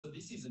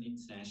this is an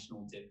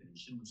international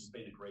definition which has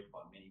been agreed by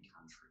many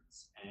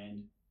countries.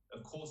 And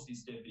of course,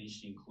 this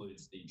definition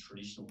includes the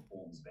traditional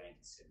forms of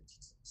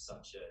anti-Semitism,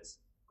 such as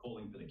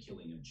calling for the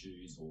killing of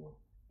Jews or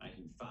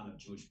making fun of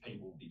Jewish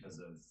people because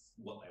of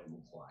what they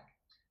look like.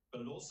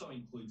 But it also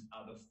includes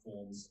other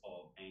forms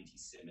of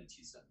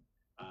anti-Semitism,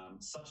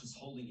 such as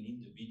holding an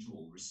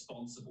individual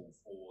responsible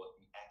for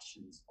the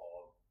actions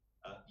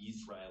of the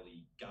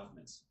Israeli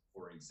government,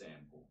 for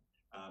example,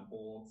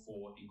 or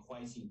for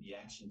equating the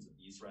actions of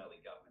the Israeli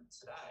government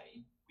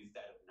today with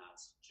that of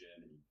Nazi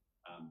Germany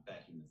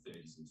back in the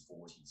 30s and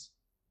 40s.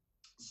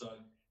 So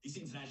this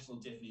international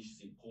definition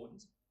is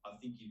important. I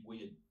think if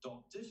we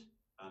adopt it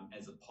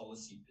as a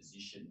policy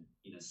position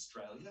in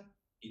Australia,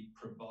 it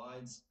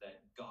provides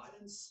that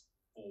guidance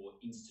for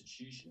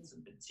institutions,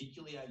 and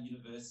particularly our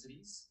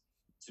universities,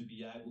 to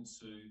be able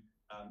to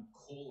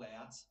call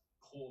out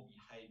poor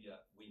behaviour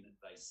when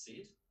they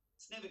see it.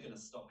 It's never going to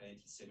stop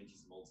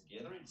anti-Semitism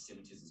altogether.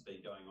 Anti-Semitism has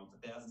been going on for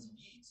thousands of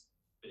years,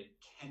 but it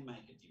can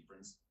make a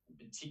difference, and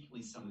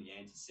particularly some of the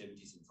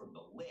anti-Semitism from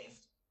the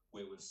left,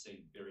 where we've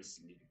seen very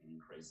significant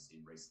increases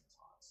in recent times.